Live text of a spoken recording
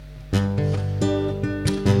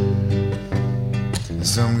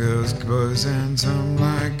Some girls boys and some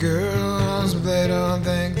like girls, but they don't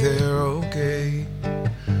think they're okay.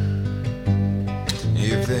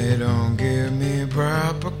 If they don't give me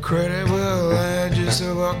proper credit, well, I just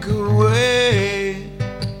walk away.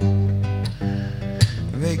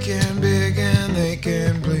 They can beg and they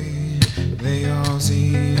can plead, they all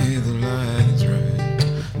see the lights red.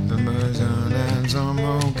 The birds on and some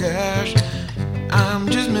more cash, I'm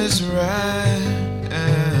just Miss Right.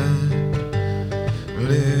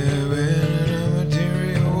 Living in a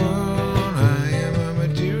material world, I am a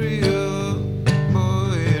material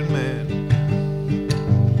boy and man.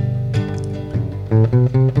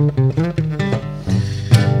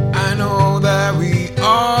 I know that we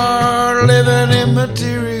are living in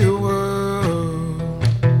material world,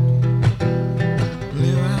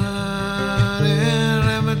 living in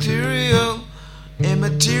a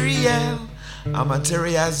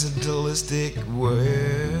materialistic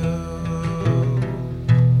world.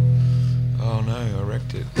 Oh no, I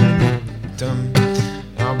wrecked it.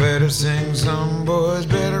 I better sing, some boys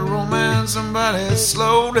better romance, somebody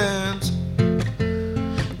slow dance.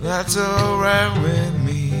 That's alright with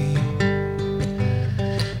me.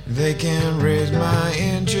 They can raise my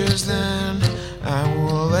interest, then I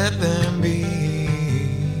will let them be.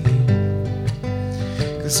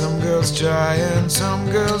 'Cause some girls try and some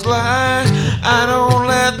girls lie, I don't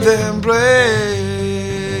let them play.